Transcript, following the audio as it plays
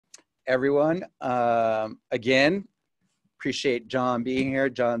everyone. Again, appreciate Jon being here.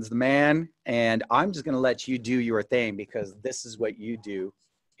 Jon's the man. And I'm just going to let you do your thing because this is what you do.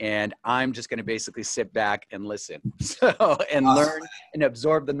 And I'm just going to basically sit back and listen. And learn and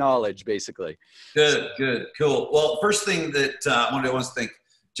absorb the knowledge, basically. Good, cool. Well, first thing that I want to thank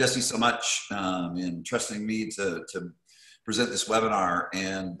Jesse so much in trusting me to present this webinar.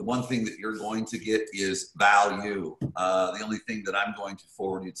 And the one thing that you're going to get is value. The only thing that I'm going to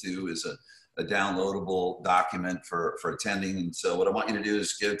forward you to is a downloadable document for attending. And so what I want you to do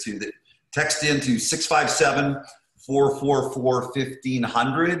is text into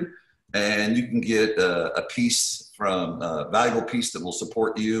 657-444-1500, and you can get a piece a valuable piece that will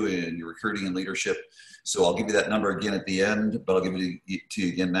support you in your recruiting and leadership. So I'll give you that number again at the end, but I'll give it to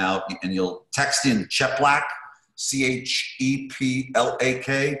you again now. And you'll text in Cheplak,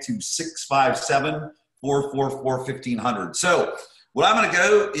 CHEPLAK, to 657-444-1500. So what I'm going to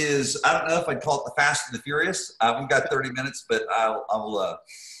go is, I don't know if I'd call it the Fast and the Furious. We've got 30 minutes, but I'll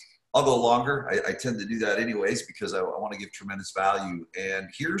go longer. I tend to do that anyways because I want to give tremendous value. And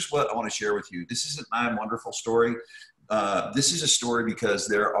here's what I want to share with you. This isn't my wonderful story. This is a story because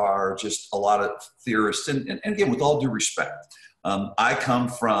there are just a lot of theorists, and again, with all due respect, I come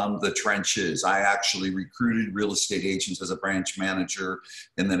from the trenches. I actually recruited real estate agents as a branch manager,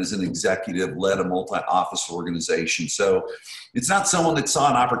 and then as an executive led a multi-office organization. So it's not someone that saw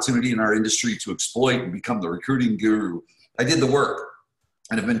an opportunity in our industry to exploit and become the recruiting guru. I did the work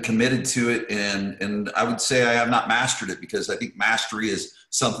and have been committed to it. And I would say I have not mastered it because I think mastery is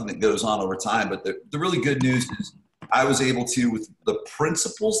something that goes on over time. But the really good news is I was able to, with the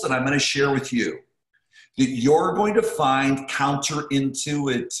principles that I'm going to share with you, that you're going to find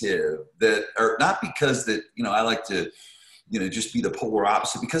counterintuitive, that are not because that, I like to, just be the polar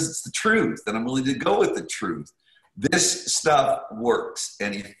opposite, because it's the truth and I'm willing to go with the truth. This stuff works.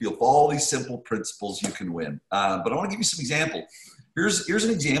 And if you follow these simple principles, you can win. But I want to give you some examples. Here's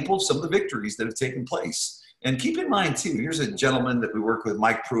an example of some of the victories that have taken place. And keep in mind too, here's a gentleman that we work with,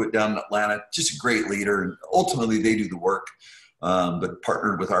 Mike Pruitt down in Atlanta, just a great leader. And ultimately they do the work. But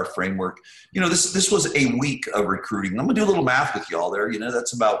partnered with our framework. This was a week of recruiting. I'm gonna do a little math with y'all there.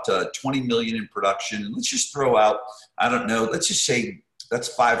 That's about 20 million in production. And let's just throw out, I don't know, let's just say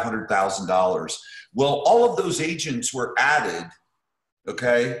that's $500,000. Well, all of those agents were added,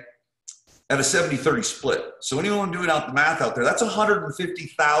 okay, at a 70-30 split. So anyone doing out the math out there, that's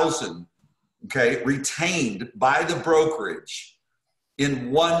 150,000, okay, retained by the brokerage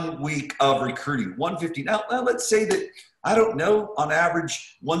in 1 week of recruiting. 150. Now let's say that, I don't know, on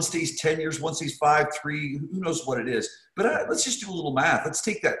average, one stays 10 years, one stays 5, 3, who knows what it is. But let's just do a little math. Let's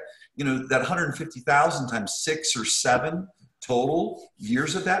take that, that 150,000 times 6 or 7 total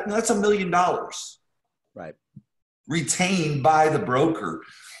years of that. Now that's $1 million. Right. Retained by the broker.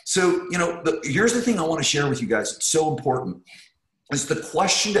 So, here's the thing I want to share with you guys. It's so important. It's the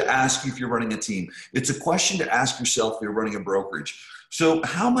question to ask you if you're running a team. It's a question to ask yourself if you're running a brokerage. So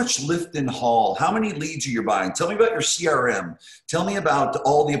how much lift and haul? How many leads are you buying? Tell me about your CRM. Tell me about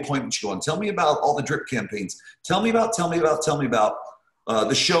all the appointments you go on. Tell me about all the drip campaigns. Tell me about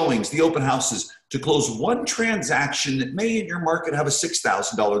the showings, the open houses, to close one transaction that may in your market have a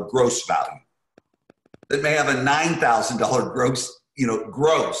 $6,000 gross value, that may have a $9,000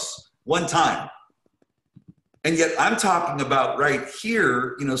 gross one time. And yet I'm talking about right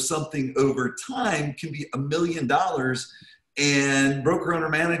here, something over time can be $1 million. And broker owner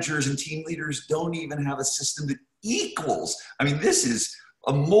managers and team leaders don't even have a system that equals. I mean, this is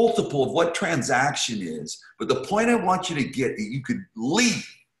a multiple of what transaction is. But the point I want you to get, that you could leave,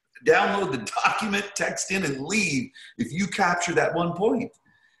 download the document, text in, and leave if you capture that one point.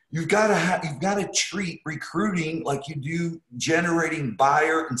 You've got to treat recruiting like you do generating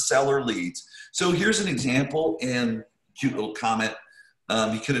buyer and seller leads. So here's an example, and cute little comment.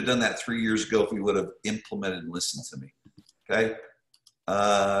 You could have done that 3 years ago if you would have implemented and listened to me. Okay.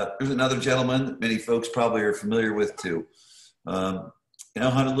 There's another gentleman that many folks probably are familiar with too.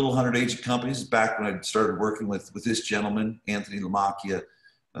 100 agent companies back when I started working with this gentleman, Anthony Lamacchia.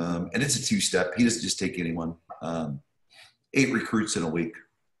 And it's a 2-step. He doesn't just take anyone. 8 recruits in a week.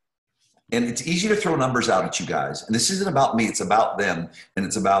 And it's easy to throw numbers out at you guys. And this isn't about me. It's about them. And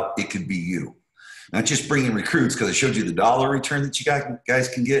it's about, it could be you. Not just bringing recruits, because I showed you the dollar return that you guys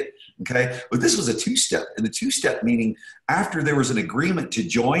can get. Okay. But this was a 2-step, and the 2-step meaning after there was an agreement to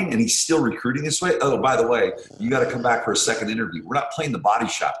join and he's still recruiting this way. Oh, by the way, you got to come back for a second interview. We're not playing the body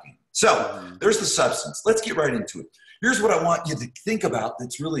shop game. So there's the substance. Let's get right into it. Here's what I want you to think about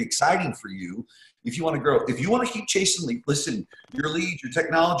that's really exciting for you. If you want to grow, if you want to keep chasing leads, listen, your leads, your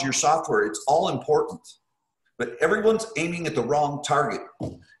technology, your software, it's all important, but everyone's aiming at the wrong target.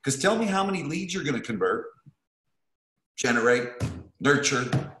 Because tell me how many leads you're going to convert, generate, nurture,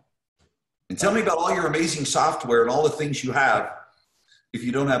 and tell me about all your amazing software and all the things you have if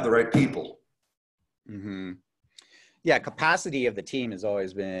you don't have the right people. Mm-hmm. Yeah, capacity of the team has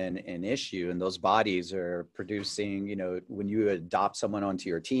always been an issue, and those bodies are producing, you know, when you adopt someone onto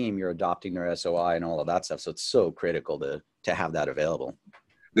your team, you're adopting their SOI and all of that stuff. So it's so critical to have that available.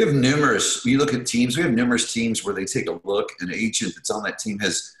 We have numerous, when you look at teams, we have numerous teams where they take a look, an agent that's on that team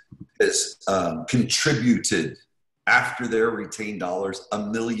has contributed after their retained dollars,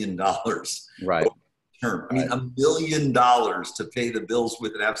 $1 million. Right. Term. I mean, $1 million to pay the bills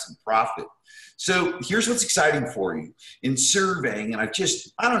with and have some profit. So here's what's exciting for you in surveying. And I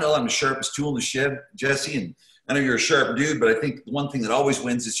don't know, I'm the sharpest tool in the shed, Jesse, and I know you're a sharp dude, but I think the one thing that always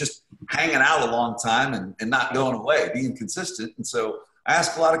wins is just hanging out a long time and not going away, being consistent. And so I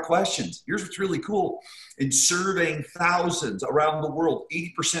ask a lot of questions. Here's what's really cool. In surveying thousands around the world,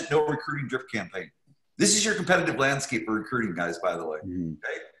 80% no recruiting drip campaign. This is your competitive landscape for recruiting, guys, by the way. Mm-hmm.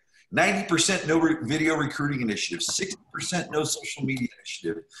 Okay? 90% no video recruiting initiative, 60% no social media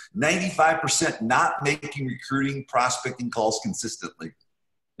initiative, 95% not making recruiting prospecting calls consistently.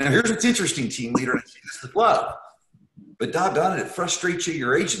 Now, here's what's interesting, team leader, and I say this with love, but doggone it, it frustrates you.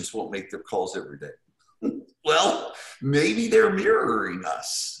 Your agents won't make their calls every day. Well, maybe they're mirroring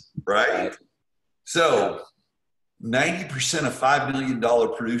us, right? So 90% of $5 million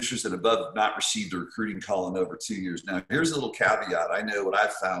producers and above have not received a recruiting call in over 2 years. Now, here's a little caveat. I know what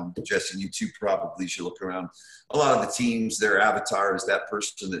I've found, Jesse, and you too probably should look around. A lot of the teams, their avatar is that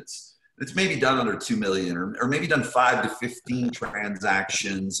person that's maybe done under 2 million or maybe done 5 to 15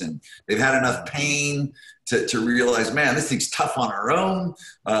 transactions, and they've had enough pain to realize, man, this thing's tough on our own.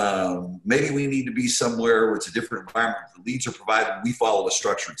 Maybe we need to be somewhere where it's a different environment. The leads are provided. We follow a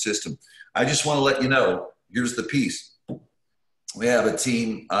structured system. I just want to let you know, here's the piece. We have a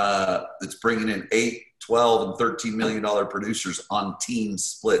team that's bringing in 8, 12, and $13 million producers on team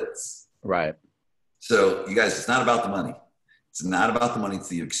splits. Right. So you guys, it's not about the money. It's not about the money. It's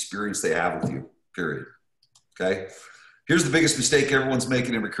the experience they have with you, period. Okay. Here's the biggest mistake everyone's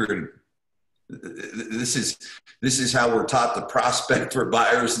making in recruiting. This is how we're taught to prospect for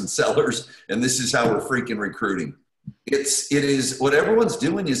buyers and sellers. And this is how we're freaking recruiting. It is what everyone's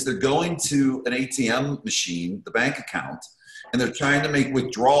doing is they're going to an ATM machine, the bank account, and they're trying to make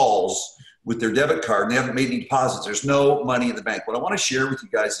withdrawals with their debit card, and they haven't made any deposits. There's no money in the bank. What I want to share with you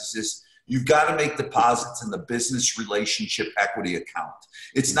guys is this. You've got to make deposits in the business relationship equity account.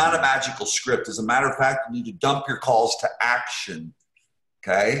 It's not a magical script. As a matter of fact, you need to dump your calls to action,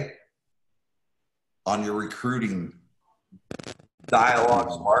 okay, on your recruiting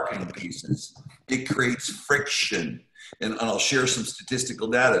dialogues, marketing pieces. It creates friction. And I'll share some statistical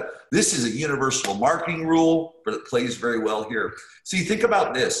data. This is a universal marketing rule, but it plays very well here. So you think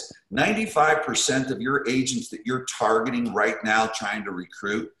about this, 95% of your agents that you're targeting right now trying to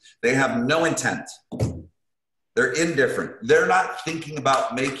recruit, they have no intent. They're indifferent. They're not thinking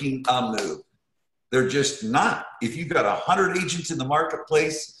about making a move. They're just not. If you've got 100 agents in the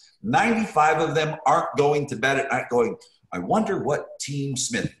marketplace, 95 of them aren't going to bed at night going, I wonder what Team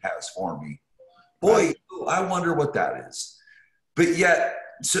Smith has for me. Boy, I wonder what that is. But yet,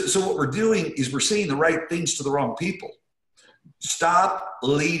 so what we're doing is we're saying the right things to the wrong people. Stop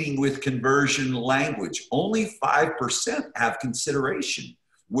leading with conversion language. Only 5% have consideration,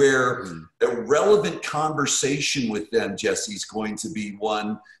 where a relevant conversation with them, Jesse, is going to be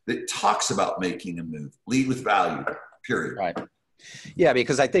one that talks about making a move. Lead with value, period. Right. Yeah,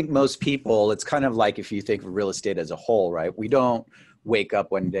 because I think most people, it's kind of like if you think of real estate as a whole, right? We don't wake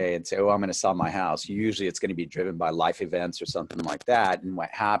up one day and say, oh, I'm going to sell my house. Usually it's going to be driven by life events or something like that. And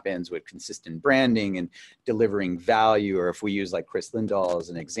what happens with consistent branding and delivering value, or if we use like Krish Lindahl as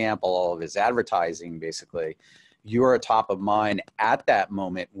an example, all of his advertising, basically, you're top of mind at that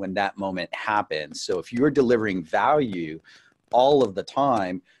moment when that moment happens. So if you're delivering value all of the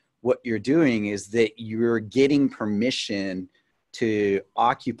time, what you're doing is that you're getting permission to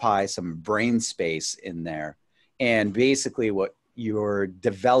occupy some brain space in there. And basically what you're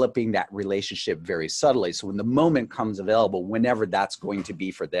developing that relationship very subtly. So when the moment comes available, whenever that's going to be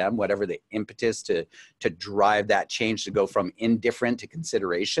for them, whatever the impetus to drive that change to go from indifferent to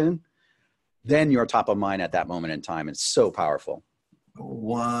consideration, then you're top of mind at that moment in time. It's so powerful.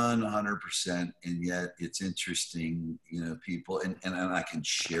 100%. And yet it's interesting, you know, people, and I can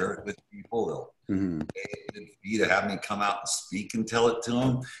share it with people. They'll pay to have me come out and speak and tell it to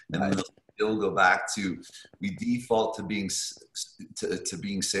them. And then they'll go back to, we default to being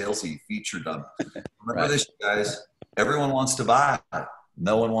salesy, feature dumb. Remember this, guys, everyone wants to buy.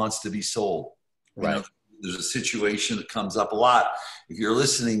 No one wants to be sold. You know, there's a situation that comes up a lot. If you're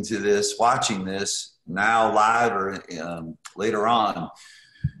listening to this, watching this now live or later on,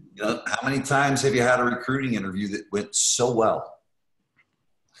 you know, how many times have you had a recruiting interview that went so well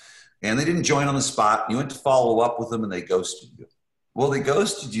and they didn't join on the spot? You went to follow up with them and they ghosted you. Well, they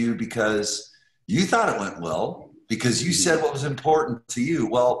ghosted you because you thought it went well, because you said what was important to you.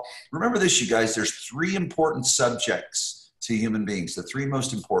 Well, remember this, you guys, there's 3 important subjects to human beings, the 3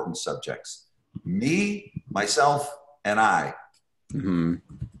 most important subjects: me, myself, and I. Mm-hmm.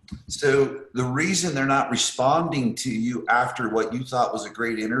 So the reason they're not responding to you after what you thought was a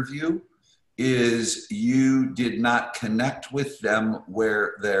great interview is you did not connect with them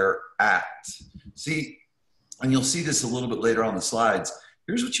where they're at. See, and you'll see this a little bit later on the slides.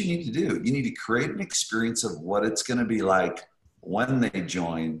 Here's what you need to do. You need to create an experience of what it's going to be like when they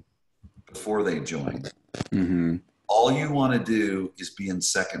join, before they join. Mm-hmm. All you want to do is be in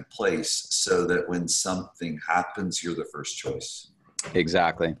second place so that when something happens, you're the first choice.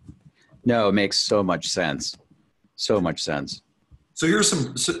 Exactly. No, it makes so much sense. So much sense. So here's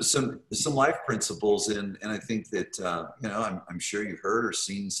some life principles, and I think that you know, I'm sure you've heard or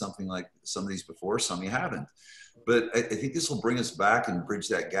seen something like some of these before. Some you haven't, but I think this will bring us back and bridge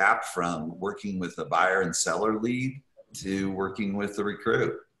that gap from working with a buyer and seller lead to working with the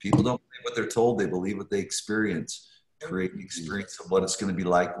recruit. People don't believe what they're told; they believe what they experience. Create the experience of what it's going to be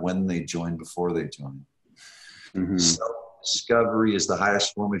like when they join, before they join. Mm-hmm. Self-discovery is the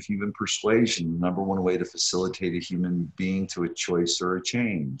highest form of human persuasion, the #1 way to facilitate a human being to a choice or a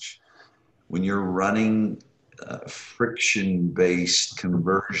change. When you're running friction-based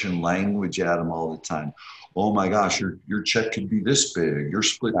conversion language at them all the time, oh my gosh, your check could be this big, your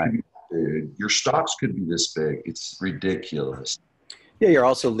split could be big, your stocks could be this big. It's ridiculous. Yeah, you're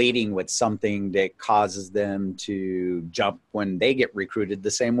also leading with something that causes them to jump when they get recruited the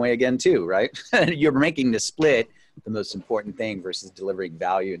same way again too, right? You're making the split the most important thing versus delivering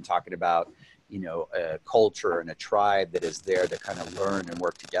value and talking about, you know, a culture and a tribe that is there to kind of learn and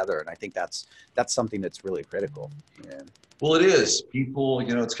work together. And I think that's something that's really critical. Yeah. Well, it is. People,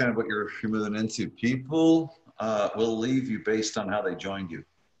 you know, it's kind of what you're moving into. People will leave you based on how they joined you.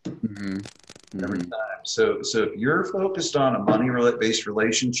 Mm-hmm. Every time. So if you're focused on a money-based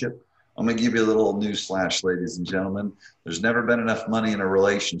relationship, I'm going to give you a little news flash, ladies and gentlemen. There's never been enough money in a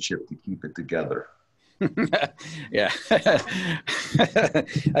relationship to keep it together. Yeah.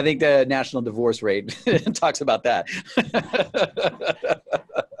 I think the national divorce rate talks about that.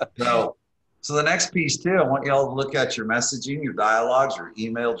 So the next piece too, I want you all to look at your messaging, your dialogues, your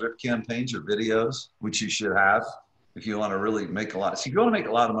email drip campaigns, your videos, which you should have. If you want to really make a lot, so if you want to make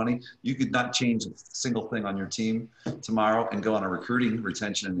a lot of money, you could not change a single thing on your team tomorrow and go on a recruiting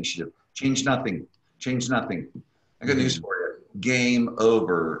retention initiative. Change nothing. Change nothing. I got news for you. Game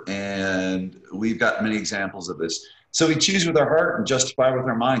over. And we've got many examples of this. So we choose with our heart and justify with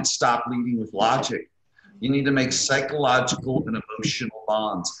our mind. Stop leading with logic. You need to make psychological and emotional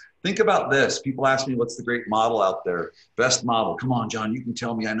bonds. Think about this. People ask me, what's the great model out there? Best model. Come on, John, you can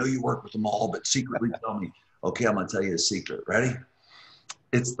tell me. I know you work with them all, but secretly tell me. Okay, I'm going to tell you a secret. Ready?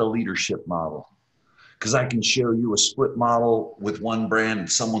 It's the leadership model. Because I can show you a split model with one brand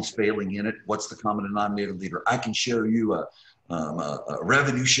and someone's failing in it. What's the common denominator leader? I can show you a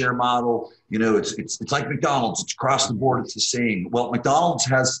revenue share model. You know, it's like McDonald's. It's across the board. It's the same. Well, McDonald's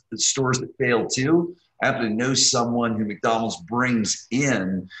has stores that fail too. I happen to know someone who McDonald's brings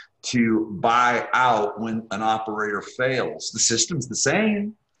in to buy out when an operator fails. The system's the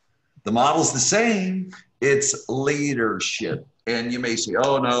same. The model's the same. It's leadership. And you may say,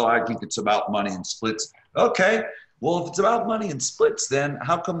 oh, no, I think it's about money and splits. Okay, well, if it's about money and splits, then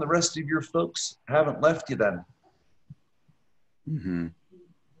how come the rest of your folks haven't left you then? Mm-hmm.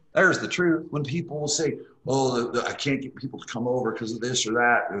 There's the truth. When people will say, oh, I can't get people to come over because of this or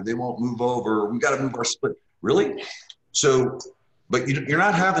that, or they won't move over, we got to move our split. Really? So, but you're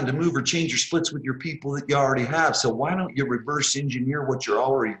not having to move or change your splits with your people that you already have. So why don't you reverse engineer what you're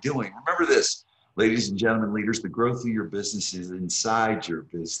already doing? Remember this. Ladies and gentlemen, leaders, the growth of your business is inside your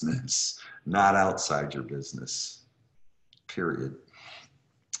business, not outside your business, period.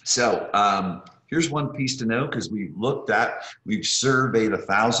 So here's one piece to know, because we've surveyed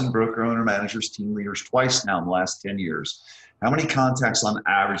 1,000 broker owner managers, team leaders twice now in the last 10 years. How many contacts on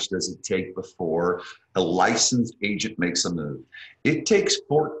average does it take before a licensed agent makes a move? It takes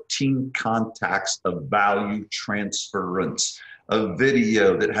 14 contacts of value transference. A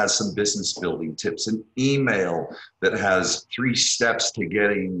video that has some business building tips, an email that has 3 steps to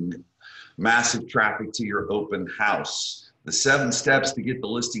getting massive traffic to your open house, the 7 steps to get the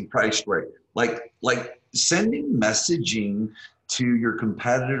listing price right. Like sending messaging to your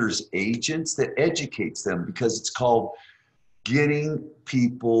competitors' agents that educates them, because it's called getting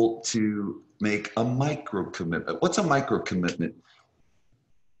people to make a micro commitment. What's a micro commitment?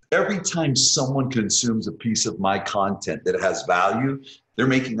 Every time someone consumes a piece of my content that has value, they're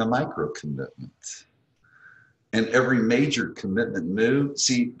making a micro commitment. And every major commitment move,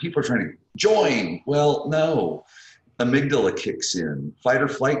 see, people are trying to join. Well, no. Amygdala kicks in, fight or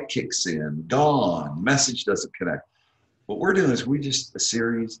flight kicks in, gone, message doesn't connect. What we're doing is we just a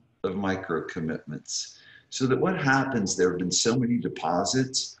series of micro commitments. So that what happens, there have been so many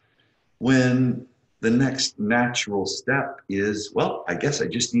deposits, when the next natural step is, well, I guess I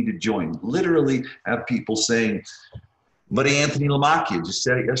just need to join. Literally have people saying, buddy Anthony Lamacchia just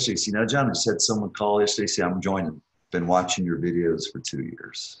said it yesterday. See, now John just had someone call yesterday, say, I'm joining. Been watching your videos for 2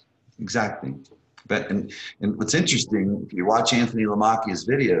 years. Exactly. But, and what's interesting, if you watch Anthony Lamacchia's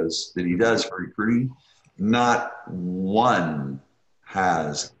videos that he does for recruiting, not one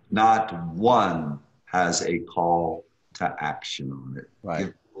has a call to action on it. Right.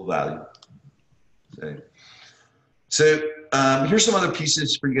 Give people value. So here's some other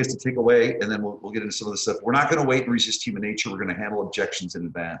pieces for you guys to take away, and then we'll get into some of the stuff. We're not going to wait and resist human nature. We're going to handle objections in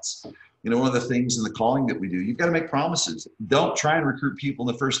advance. You know, one of the things in the calling that we do, you've got to make promises. Don't try and recruit people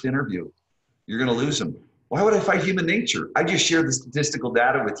in the first interview. You're going to lose them. Why would I fight human nature? I just shared the statistical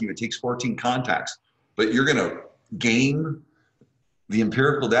data with you. It takes 14 contacts, but you're going to game the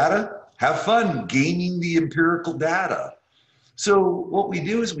empirical data? Have fun gaming the empirical data. So what we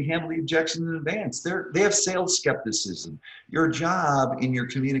do is we handle the objections in advance. They have sales skepticism. Your job in your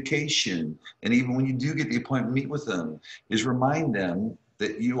communication, and even when you do get the appointment, meet with them, is remind them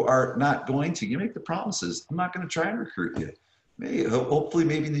that you are not going to. You make the promises. I'm not going to try and recruit you. Hopefully,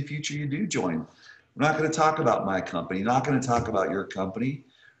 maybe in the future you do join. We're not going to talk about my company. Not going to talk about your company.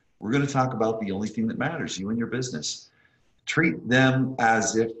 We're going to talk about the only thing that matters, you and your business. Treat them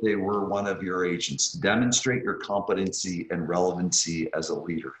as if they were one of your agents. Demonstrate your competency and relevancy as a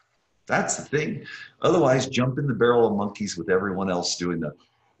leader. That's the thing. Otherwise, jump in the barrel of monkeys with everyone else doing the,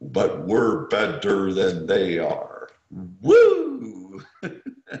 but we're better than they are. Woo!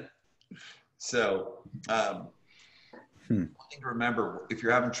 So, one thing to remember, if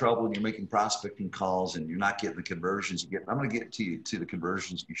you're having trouble and you're making prospecting calls and you're not getting the conversions you get, I'm going to get to the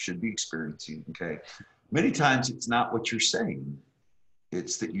conversions you should be experiencing, okay? Many times it's not what you're saying.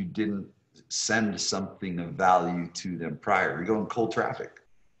 It's that you didn't send something of value to them prior. You're going cold traffic.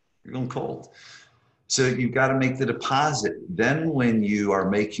 You're going cold. So you've got to make the deposit. Then when you are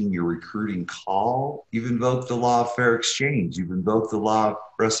making your recruiting call, you've invoked the law of fair exchange. You've invoked the law of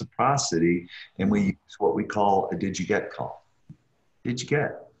reciprocity. And we use what we call a did you get call. Did you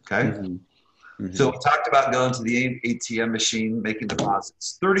get? Okay. Mm-hmm. Mm-hmm. So we talked about going to the ATM machine, making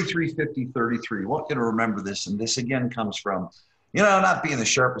deposits, 33.50.33. I want you to remember this. And this again comes from, you know, not being the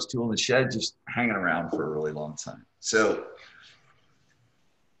sharpest tool in the shed, just hanging around for a really long time. So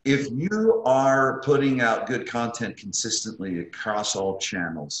if you are putting out good content consistently across all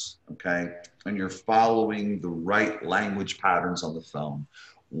channels, okay, and you're following the right language patterns on the phone,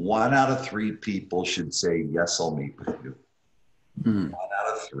 1 out of 3 people should say, yes, I'll meet with you. 1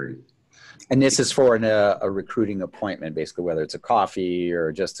 out of 3. And this is for a recruiting appointment, basically, whether it's a coffee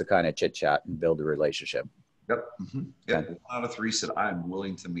or just to kind of chit chat and build a relationship. Yep. Mm-hmm. Yeah. 1 out of 3 said, I'm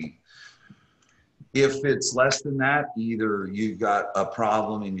willing to meet. If it's less than that, either you've got a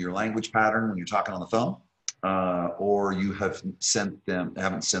problem in your language pattern when you're talking on the phone, or you haven't sent them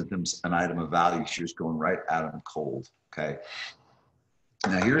an item of value. You're just going right at them cold. Okay.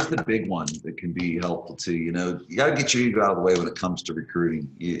 Now, here's the big one that can be helpful too. You know, you got to get your ego out of the way when it comes to recruiting.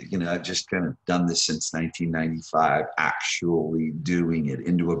 You know, I've just kind of done this since 1995, actually doing it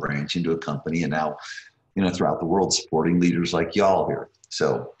into a branch, into a company, and now, you know, throughout the world, supporting leaders like y'all here.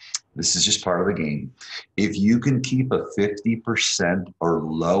 So this is just part of the game. If you can keep a 50% or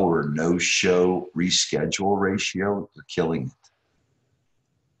lower no-show reschedule ratio, you're killing it.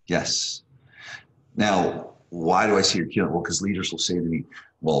 Yes. Now, why do I say you're killing it? Well, because leaders will say to me,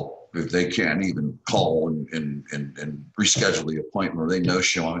 well, if they can't even call and reschedule the appointment or they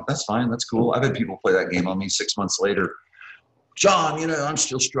no-show on it, that's fine. That's cool. I've had people play that game on me 6 months later. John, you know, I'm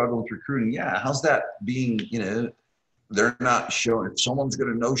still struggling with recruiting. Yeah, how's that being, you know, they're not showing. If someone's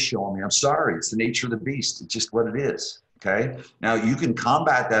going to no-show on me, I'm sorry. It's the nature of the beast. It's just what it is. Okay. Now you can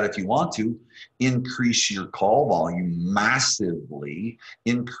combat that if you want to. Increase your call volume massively,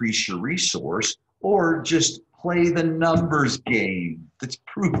 increase your resource, or just play the numbers game that's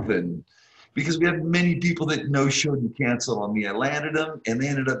proven. Because we have many people that no-showed and canceled on me. I landed them and they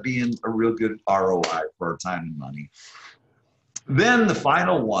ended up being a real good ROI for our time and money. Then the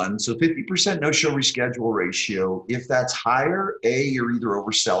final one, so 50% no-show reschedule ratio. If that's higher, A, you're either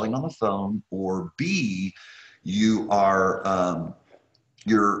overselling on the phone, or B, you are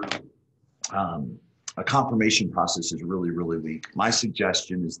a confirmation process is really, really weak. My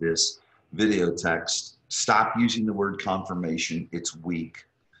suggestion is this: video text. Stop using the word confirmation. It's weak.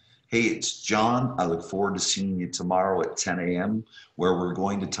 Hey, it's John. I look forward to seeing you tomorrow at 10 a.m., where we're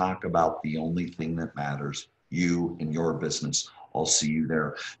going to talk about the only thing that matters, you and your business. I'll see you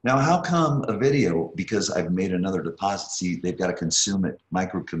there. Now, how come a video? Because I've made another deposit. See, they've got to consume it,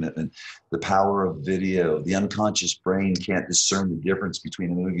 micro commitment. The power of video. The unconscious brain can't discern the difference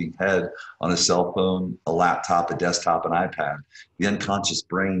between a moving head on a cell phone, a laptop, a desktop, an iPad. The unconscious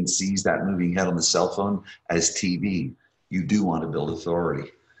brain sees that moving head on the cell phone as TV. You do want to build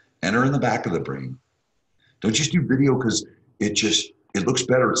authority. Enter in the back of the brain. Don't just do video because it looks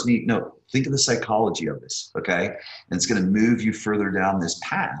better, it's neat. No, think of the psychology of this, okay? And it's going to move you further down this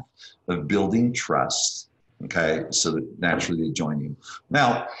path of building trust, okay? So that naturally they join you.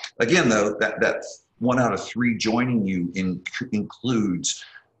 Now, again, though, that 1 out of 3 joining you includes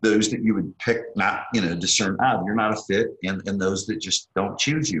those that you would pick, not, discern, you're not a fit, and those that just don't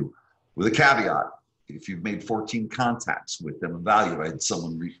choose you. With a caveat: if you've made 14 contacts with them, evaluate,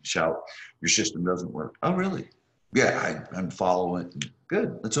 someone reach out, your system doesn't work. Oh, really? Yeah, I'm following.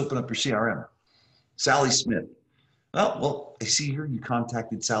 Good. Let's open up your CRM. Sally Smith. Well, I see here you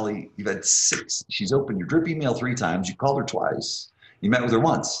contacted Sally. You've had 6. She's opened your drip email 3 times. You called her twice. You met with her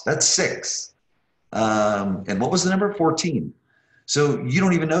once. That's 6. And what was the number? 14. So you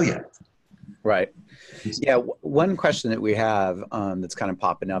don't even know yet. Right. Yeah. One question that we have that's kind of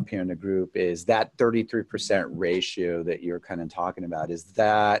popping up here in the group is that 33% ratio that you're kind of talking about. Is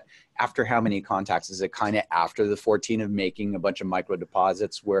that after how many contacts? Is it kind of after the 14 of making a bunch of micro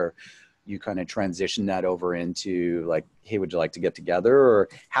deposits where you kind of transition that over into like, hey, would you like to get together? Or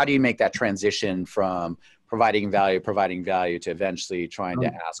how do you make that transition from providing value to eventually trying to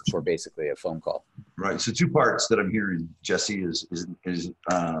ask for basically a phone call? Right. So 2 parts that I'm hearing, Jesse, is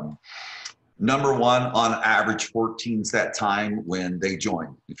number 1, on average, 14 is that time when they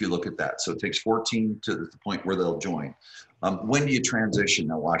join, if you look at that. So it takes 14 to the point where they'll join. When do you transition?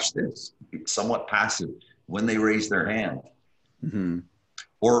 Now watch this. It's somewhat passive. When they raise their hand. Mm-hmm.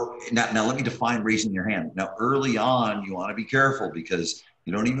 Or now let me define raising your hand. Now, early on, you want to be careful because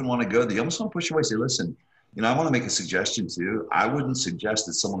you don't even want to go there. You almost want to push away, say, listen, I want to make a suggestion too. I wouldn't suggest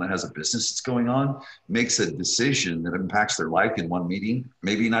that someone that has a business that's going on makes a decision that impacts their life in 1 meeting,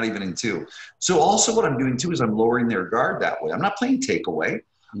 maybe not even in 2. So also what I'm doing too is I'm lowering their guard that way. I'm not playing takeaway.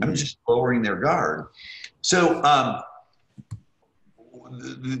 Mm-hmm. I'm just lowering their guard. So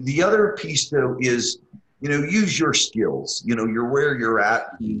the other piece though is, use your skills. You're where you're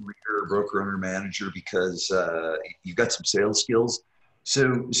at, you're a broker, owner, manager, because you've got some sales skills.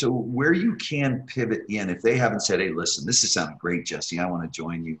 So where you can pivot in, if they haven't said, hey, listen, this is sounding great, Jesse, I want to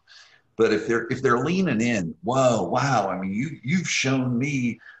join you. But if they're leaning in, wow, I mean, you've shown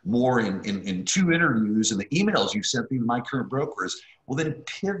me more in 2 interviews and the emails you've sent me to my current brokers. Well, then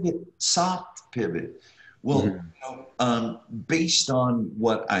pivot, soft pivot. Well, based on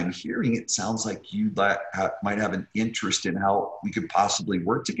what I'm hearing, it sounds like you might have an interest in how we could possibly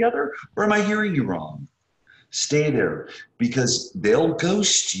work together. Or am I hearing you wrong? Stay there, because they'll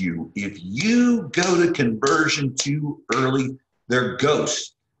ghost you. If you go to conversion too early, they're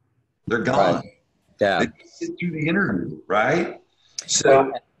ghost. They're gone. Right. Yeah. They sit through the interview, right? So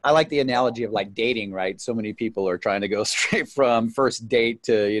well, I like the analogy of like dating, right? So many people are trying to go straight from first date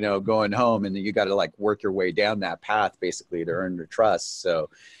to, going home, and then you got to like work your way down that path basically to earn their trust. So,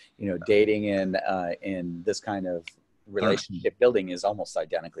 dating in this kind of relationship building is almost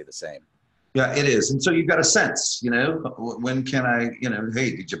identically the same. Yeah, it is. And so you've got a sense, when can I,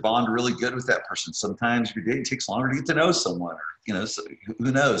 hey, did you bond really good with that person? Sometimes your date takes longer to get to know someone, or, so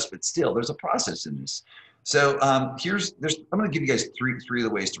who knows, but still there's a process in this. So I'm going to give you guys three of the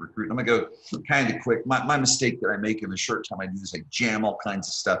ways to recruit. I'm going to go kind of quick. My mistake that I make in the short time I do is I jam all kinds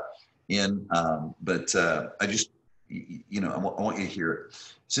of stuff in, but I just, I want you to hear it.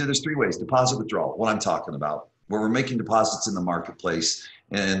 So there's 3 ways: deposit, withdrawal, what I'm talking about, where we're making deposits in the marketplace.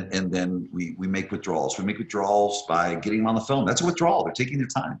 And then we make withdrawals. We make withdrawals by getting them on the phone. That's a withdrawal. They're taking their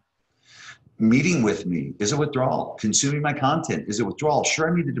time. Meeting with me is a withdrawal. Consuming my content is a withdrawal.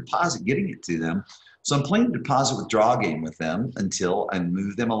 Sure, I need a deposit, getting it to them. So I'm playing the deposit withdrawal game with them until I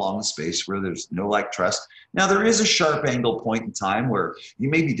move them along the space where there's no like trust. Now, there is a sharp angle point in time where you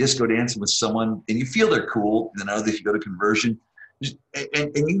may be disco dancing with someone and you feel they're cool. That if you go to conversion,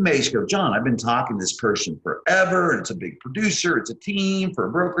 and you may just go, John, I've been talking to this person forever, and it's a big producer, it's a team for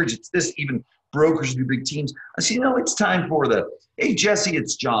a brokerage, it's this, even brokers do big teams. I say, it's time for hey, Jesse,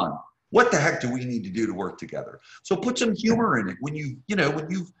 it's John. What the heck do we need to do to work together? So put some humor in it. When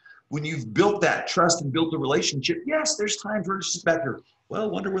you've built that trust and built the relationship, yes, there's times where it's just back there. Well,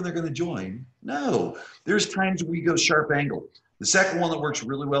 wonder when they're going to join. No, there's times we go sharp angle. The second one that works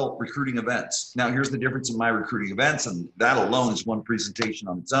really well, recruiting events. Now, here's the difference in my recruiting events, and that alone is one presentation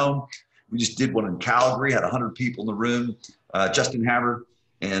on its own. We just did one in Calgary, had 100 people in the room. Justin Haver,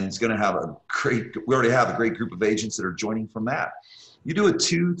 and it's going to have we already have a great group of agents that are joining from that. You do a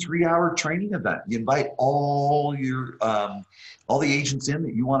 2-3 hour training event. You invite all the agents in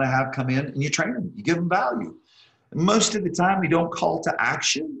that you want to have come in, and you train them. You give them value. Most of the time, we don't call to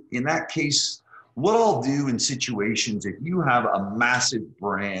action. In that case, what I'll do in situations, if you have a massive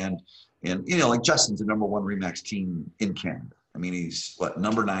brand, and like Justin's the #1 RE/MAX team in Canada. I mean, he's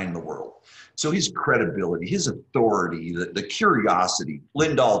number 9 in the world. So his credibility, his authority, the curiosity,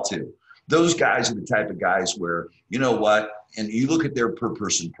 Lindahl too. Those guys are the type of guys where, and you look at their per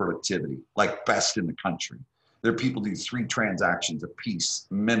person productivity, like best in the country. There are people do 3 transactions a piece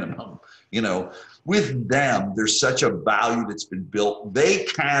minimum. With them, there's such a value that's been built. They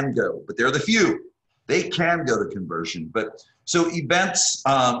can go, but they're the few. They can go to conversion. But so events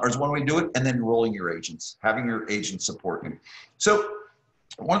is one way to do it, and then enrolling your agents, having your agents support you. So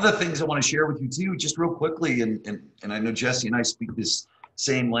one of the things I want to share with you too, just real quickly, and I know Jesse and I speak this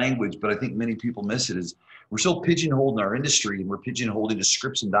same language, but I think many people miss it, is we're so pigeonholed in our industry, and we're pigeonholed into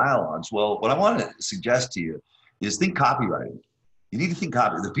scripts and dialogues. Well, what I want to suggest to you is think copywriting. You need to think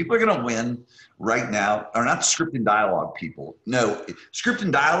copy. The people are going to win right now are not script and dialogue people. No, script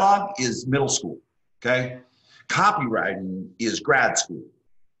and dialogue is middle school, okay? Copywriting is grad school.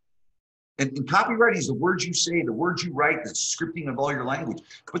 And copywriting is the words you say, the words you write, the scripting of all your language.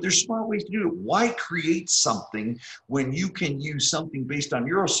 But there's smart ways to do it. Why create something when you can use something based on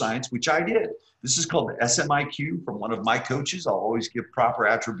neuroscience, which I did? This is called the SMIQ from one of my coaches. I'll always give proper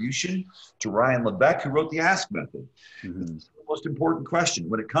attribution to Ryan Lebeck, who wrote the Ask Method. Mm-hmm. It's the most important question.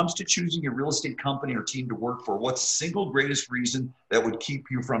 When it comes to choosing a real estate company or team to work for, what's the single greatest reason that would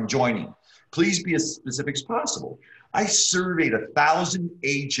keep you from joining? Please be as specific as possible. I surveyed 1,000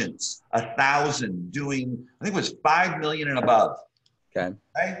 agents, 1,000 doing, I think it was 5 million and above. Okay.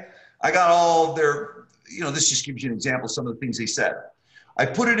 I got all their, this just gives you an example of some of the things they said. I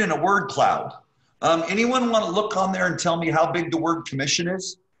put it in a word cloud. Anyone want to look on there and tell me how big the word commission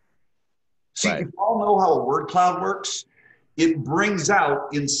is? See, right. You all know how a word cloud works. It brings out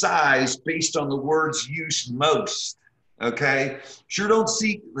in size based on the words used most. Okay, sure don't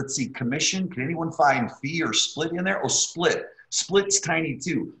see, let's see, commission. Can anyone find fee or split in there? Oh, split. Split's tiny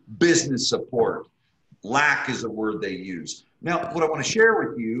too. Business support. Lack is a word they use. Now, what I want to share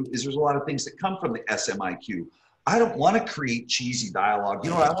with you is there's a lot of things that come from the SMIQ. I don't want to create cheesy dialogue. You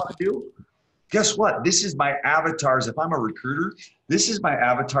know what I want to do? Guess what? This is my avatar's, if I'm a recruiter, this is my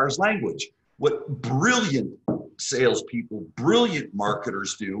avatar's language. What brilliant salespeople, brilliant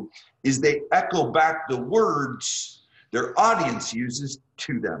marketers do is they echo back the words their audience uses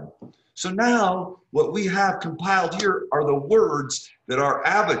to them. So now what we have compiled here are the words that our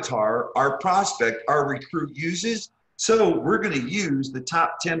avatar, our prospect, our recruit uses. So we're going to use the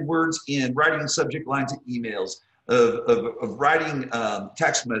top 10 words in writing subject lines of emails, of writing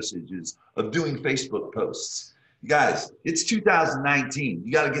text messages, of doing Facebook posts. You guys, it's 2019.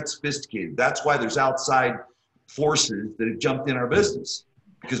 You got to get sophisticated. That's why there's outside forces that have jumped in our business,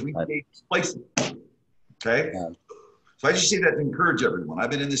 because we can't displace it. Okay? Yeah. So I just say that to encourage everyone.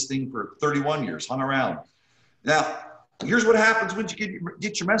 I've been in this thing for 31 years, hung around. Now, here's what happens once you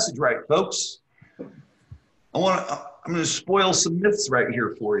get your message right, folks. I'm going to spoil some myths right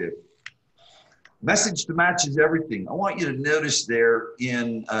here for you. Message to match is everything. I want you to notice there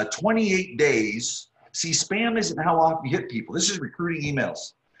in 28 days, see, spam isn't how often you hit people. This is recruiting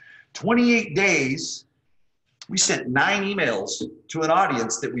emails. 28 days, we sent 9 emails to an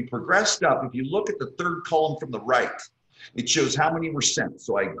audience that we progressed up. If you look at the third column from the right, it shows how many were sent.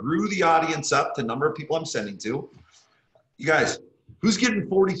 So I grew the audience up to the number of people I'm sending to. You guys, who's getting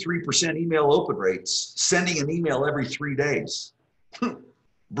 43% email open rates, sending an email every 3 days?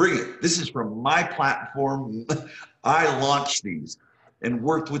 Bring it. This is from my platform. I launched these and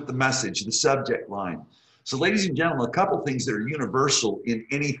worked with the message, the subject line. So ladies and gentlemen, a couple things that are universal in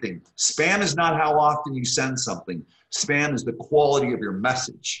anything. Spam is not how often you send something. Spam is the quality of your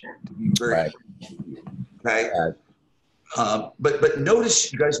message. To be very right. Okay. But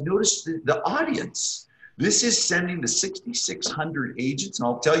notice, you guys, notice the audience. This is sending to 6,600 agents, and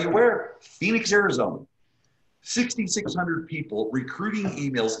I'll tell you where, Phoenix, Arizona. 6,600 people recruiting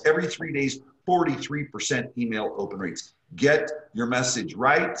emails every 3 days, 43% email open rates. Get your message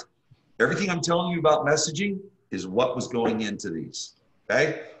right. Everything I'm telling you about messaging is what was going into these,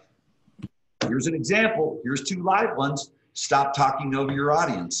 okay? Here's an example. Here's 2 live ones. Stop talking over your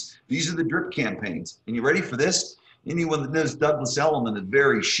audience. These are the drip campaigns. And you ready for this? Anyone that knows Douglas Elliman, a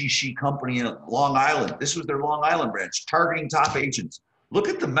very she company in Long Island, this was their Long Island branch, targeting top agents. Look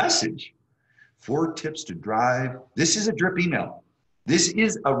at the message. 4 tips to drive. This is a drip email. This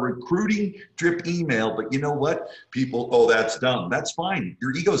is a recruiting drip email, but you know what? People, oh, that's dumb. That's fine.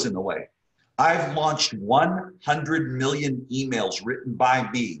 Your ego's in the way. I've launched 100 million emails written by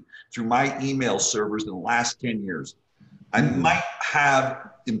me through my email servers in the last 10 years. I might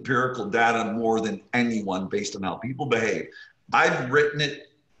have empirical data more than anyone based on how people behave. I've written it,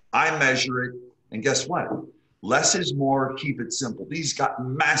 I measure it, and guess what? Less is more, keep it simple. These got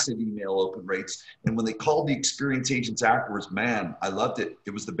massive email open rates. And when they called the experienced agents afterwards, man, I loved it.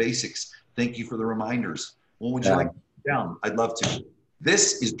 It was the basics. Thank you for the reminders. When would you like to put down? I'd love to.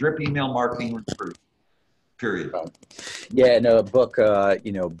 This is drip email marketing recruit, period. Yeah, in a book,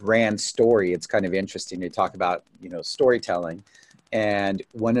 Brand Story, it's kind of interesting to talk about, storytelling. And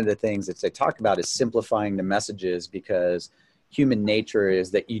one of the things that they talk about is simplifying the messages, because human nature is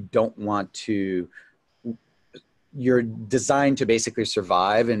that you don't want to, you're designed to basically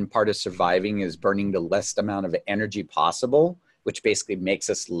survive, and part of surviving is burning the least amount of energy possible, which basically makes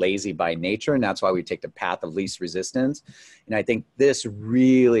us lazy by nature. And that's why we take the path of least resistance. And I think this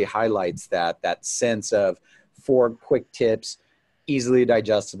really highlights that sense of 4 quick tips, easily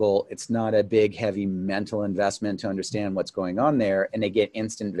digestible. It's not a big, heavy mental investment to understand what's going on there. And they get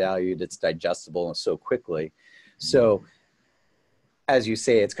instant value that's digestible so quickly. So as you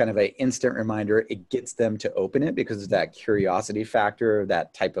say, it's kind of an instant reminder. It gets them to open it because of that curiosity factor,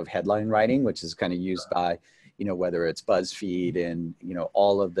 that type of headline writing, which is kind of used by, whether it's BuzzFeed and,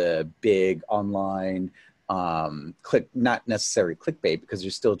 all of the big online not necessarily clickbait, because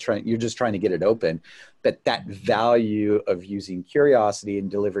you're just trying to get it open. But that value of using curiosity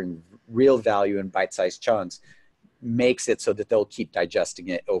and delivering real value in bite-sized chunks makes it so that they'll keep digesting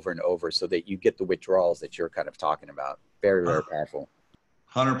it over and over, so that you get the withdrawals that you're kind of talking about. Very, very powerful.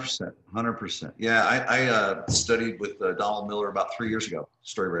 100%, 100%. Yeah, I studied with Donald Miller about 3 years ago,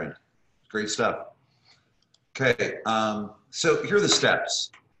 StoryBrand. Great stuff. Okay, so here are the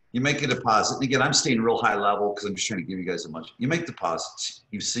steps. You make a deposit. And again, I'm staying real high level because I'm just trying to give you guys a bunch. You make deposits.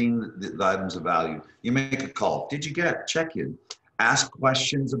 You've seen the items of value. You make a call. Did you get? Check in. Ask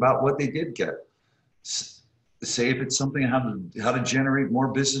questions about what they did get. Say if it's something, how to generate more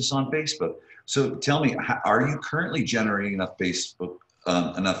business on Facebook. So tell me, are you currently generating enough business on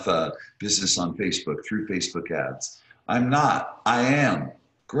Facebook through Facebook ads? I'm not. I am.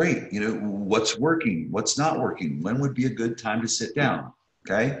 Great. What's working? What's not working? When would be a good time to sit down?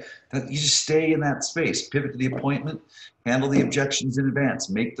 Okay. You just stay in that space, pivot to the appointment, handle the objections in advance,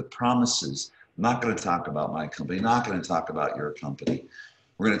 make the promises. I'm not going to talk about my company, not going to talk about your company.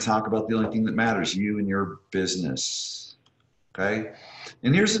 We're going to talk about the only thing that matters, you and your business. Okay.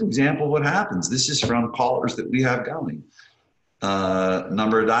 And here's an example of what happens. This is from callers that we have going.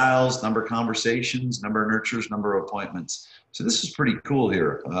 Number of dials, number of conversations, number of nurtures, number of appointments. So this is pretty cool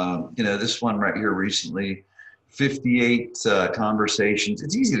here. This one right here recently, 58 conversations.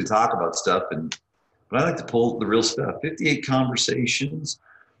 It's easy to talk about stuff, but I like to pull the real stuff. 58 conversations,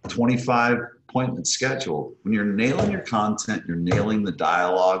 25 appointments scheduled. When you're nailing your content, you're nailing the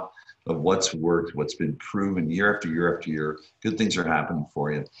dialogue of what's worked, what's been proven year after year after year. Good things are happening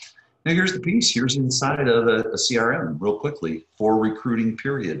for you. Now here's the piece. Here's inside of a CRM real quickly for recruiting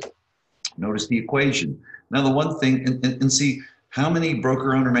period. Notice the equation. Now the one thing, and see how many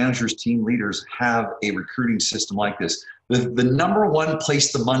broker owner managers, team leaders have a recruiting system like this. The number one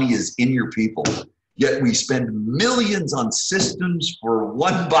place the money is in your people, yet we spend millions on systems for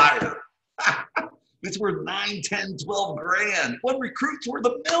one buyer. It's worth 9, 10, 12 grand. One recruit's worth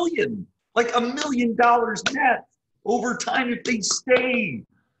 $1 million, like $1 million net over time if they stay.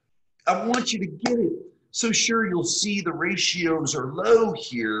 I want you to get it. So sure, you'll see the ratios are low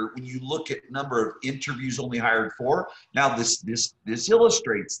here when you look at number of interviews only hired for. Now this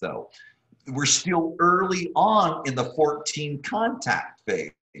illustrates though, we're still early on in the 14 contact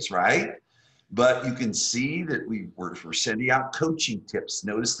phase, right? But you can see that we're sending out coaching tips.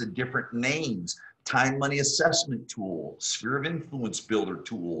 Notice the different names: time money assessment tool, sphere of influence builder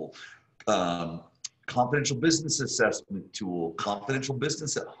tool, confidential business assessment tool, confidential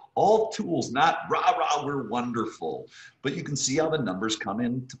business, all tools, not rah, rah, we're wonderful. But you can see how the numbers come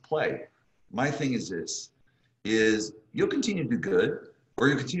into play. My thing is this, is you'll continue to do good or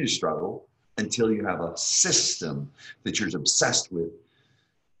you'll continue to struggle until you have a system that you're obsessed with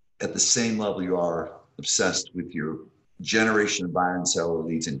at the same level you are obsessed with your generation of buyer and seller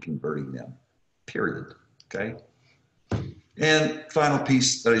leads and converting them, period. Okay. And final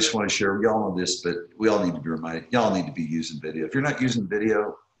piece that I just want to share, we all know this, but we all need to be reminded, y'all need to be using video. If you're not using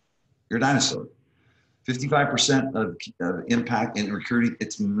video, you're a dinosaur. 55% of impact in recruiting,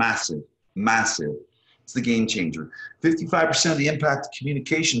 it's massive, massive. It's the game changer. 55% of the impact of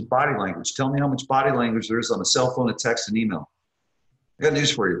communication, body language. Tell me how much body language there is on a cell phone, a text, and email. I got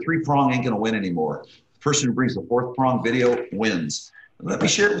news for you. 3-prong ain't going to win anymore. The person who brings the 4th prong video wins. And let me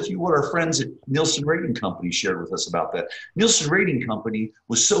share with you what our friends at Nielsen Rating Company shared with us about that. Nielsen Rating Company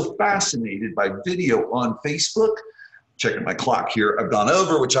was so fascinated by video on Facebook. Checking my clock here. I've gone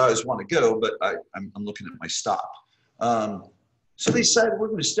over, which I always want to go, but I'm looking at my stop. So they said, we're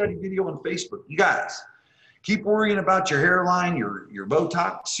going to study video on Facebook. You guys, keep worrying about your hairline, your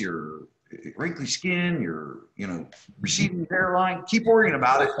Botox, your wrinkly skin, your receding hairline. Keep worrying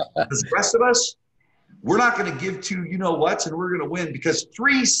about it. Because the rest of us, we're not going to give to you-know-whats, and we're going to win, because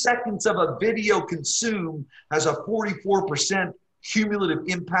 3 seconds of a video consumed has a 44% cumulative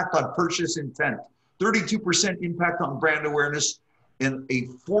impact on purchase intent, 32% impact on brand awareness, and a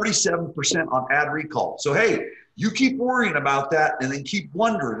 47% on ad recall. So, hey, you keep worrying about that and then keep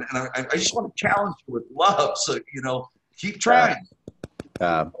wondering. And I just want to challenge you with love. So, keep trying.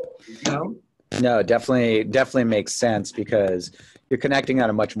 No, definitely makes sense, because you're connecting on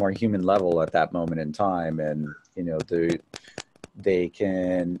a much more human level at that moment in time. And, they're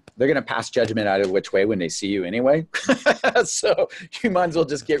going to pass judgment out of which way when they see you anyway. So you might as well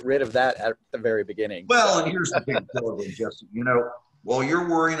just get rid of that at the very beginning. Well, and here's the big deal, Jesse. While you're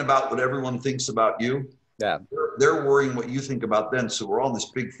worrying about what everyone thinks about you, they're worrying what you think about them. So we're all in this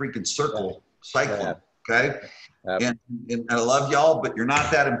big freaking circle cycling. Okay. And I love y'all, but you're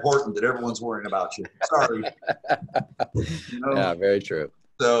not that important that everyone's worrying about you. Sorry. Yeah, very true.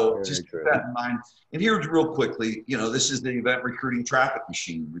 So just keep that in mind. And here's real quickly, this is the event recruiting traffic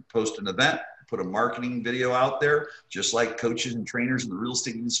machine. We post an event, put a marketing video out there, just like coaches and trainers in the real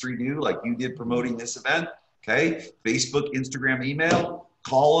estate industry do, like you did promoting this event. Okay. Facebook, Instagram, email,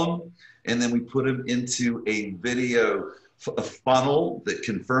 call them. And then we put them into a video, a funnel that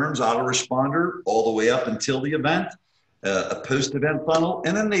confirms autoresponder all the way up until the event, a post-event funnel.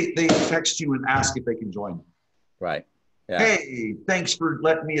 And then they text you and ask if they can join. Right. Yeah. Hey, thanks for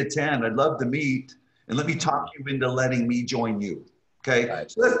letting me attend. I'd love to meet, and let me talk you into letting me join you. Okay.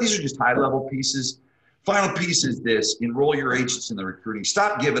 Right. So these are just high-level pieces. Final piece is this: enroll your agents in the recruiting.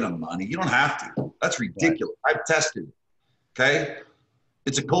 Stop giving them money. You don't have to. That's ridiculous. Right. I've tested. Okay.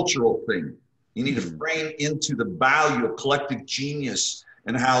 It's a cultural thing. You need to frame into the value of collective genius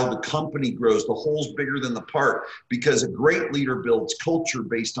and how the company grows. The whole's bigger than the part, because a great leader builds culture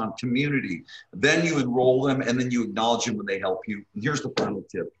based on community. Then you enroll them, and then you acknowledge them when they help you. And here's the final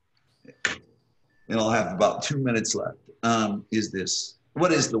tip, and I'll have about 2 minutes left, is this.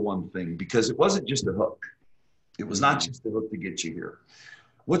 What is the one thing? Because it wasn't just a hook. It was not just the hook to get you here.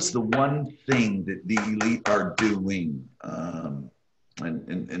 What's the one thing that the elite are doing?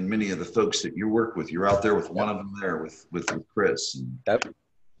 And many of the folks that you work with, you're out there with one of them there with Chris and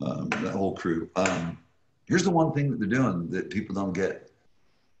that whole crew. Here's the one thing that they're doing that people don't get.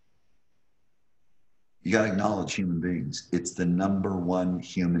 You got to acknowledge human beings. It's the #1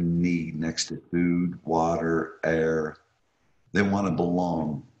 human need next to food, water, air. They want to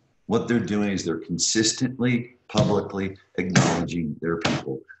belong. What they're doing is they're consistently, publicly acknowledging their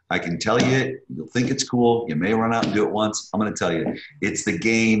people. I can tell you, you'll think it's cool. You may run out and do it once. I'm going to tell you, it's the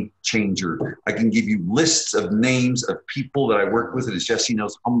game changer. I can give you lists of names of people that I work with. And as Jesse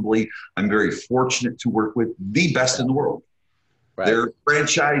knows, humbly, I'm very fortunate to work with the best in the world. Right. Their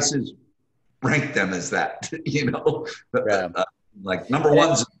franchises rank them as that, like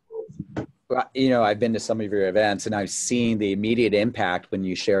 #1s. I've been to some of your events, and I've seen the immediate impact when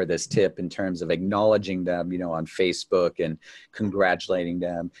you share this tip in terms of acknowledging them, on Facebook and congratulating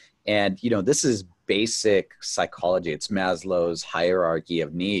them. And, this is basic psychology. It's Maslow's hierarchy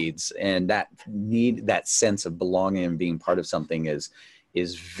of needs. And that sense of belonging and being part of something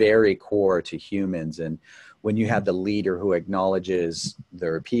is very core to humans. And when you have the leader who acknowledges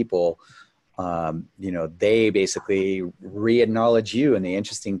their people, they basically re-acknowledge you. And the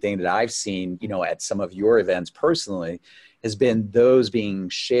interesting thing that I've seen, at some of your events personally, has been those being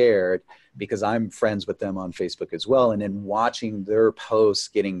shared, because I'm friends with them on Facebook as well. And then watching their posts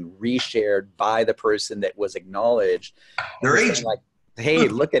getting reshared by the person that was acknowledged. Their agent. Like, hey,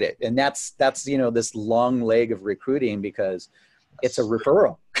 look at it. And that's, this long leg of recruiting, because it's a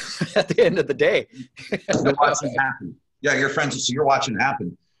referral at the end of the day. You're watching it happen. Yeah, you're friends. So you're watching it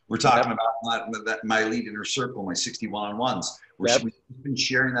happen. We're talking about my lead inner circle, my 60 one-on-ones. We've been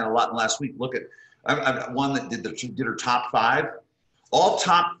sharing that a lot in the last week. Look at, I'm one that did her top 5. All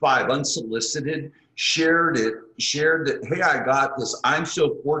top 5 unsolicited, shared that, hey, I got this. I'm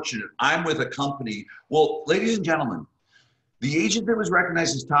so fortunate. I'm with a company. Well, ladies and gentlemen, the agent that was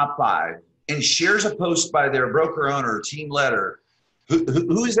recognized as top 5 and shares a post by their broker owner or team leader,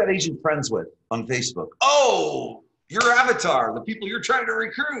 who is that agent friends with on Facebook? Oh, your avatar, the people you're trying to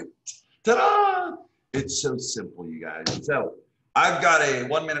recruit. Ta-da! It's so simple, you guys. So I've got a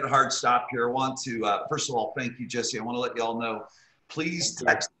 1-minute hard stop here. I want to, first of all, thank you, Jesse. I want to let you all know, please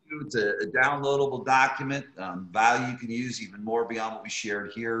text you. It's a downloadable document, value you can use even more beyond what we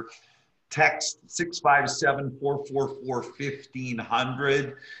shared here. Text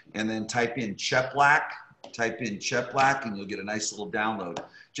 657-444-1500 and then type in Cheplak. Type in Cheplak and you'll get a nice little download.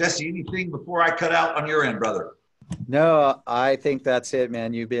 Jesse, anything before I cut out on your end, brother? No, I think that's it,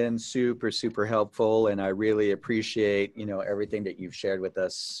 man. You've been super, super helpful, and I really appreciate, everything that you've shared with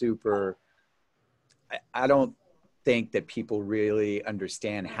us. I don't think that people really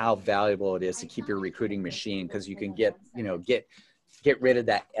understand how valuable it is to keep your recruiting machine, because you can get rid of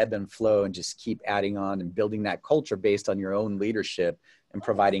that ebb and flow and just keep adding on and building that culture based on your own leadership and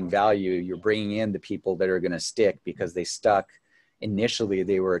providing value. You're bringing in the people that are going to stick because they stuck. Initially,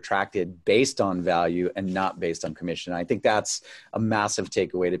 they were attracted based on value and not based on commission. I think that's a massive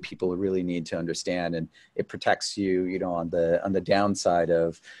takeaway that people really need to understand, and it protects you, on the downside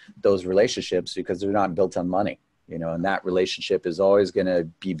of those relationships, because they're not built on money, and that relationship is always going to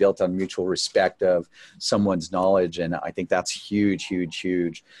be built on mutual respect of someone's knowledge. And I think that's huge, huge,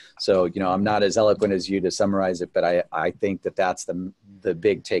 huge. So, I'm not as eloquent as you to summarize it, but I think that that's the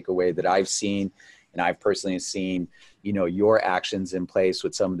big takeaway that I've seen. And I've personally seen, your actions in place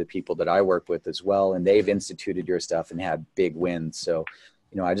with some of the people that I work with as well. And they've instituted your stuff and had big wins. So,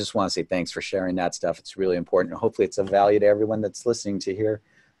 I just want to say thanks for sharing that stuff. It's really important. And hopefully it's of value to everyone that's listening to here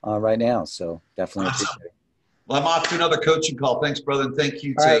right now. So definitely appreciate it. Well, I'm off to another coaching call. Thanks, brother. And thank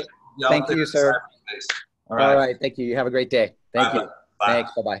you. All right. Thank you, sir. All right. Thank you. You have a great day. Thank you. Bye.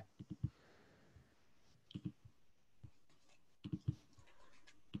 Thanks. Bye-bye.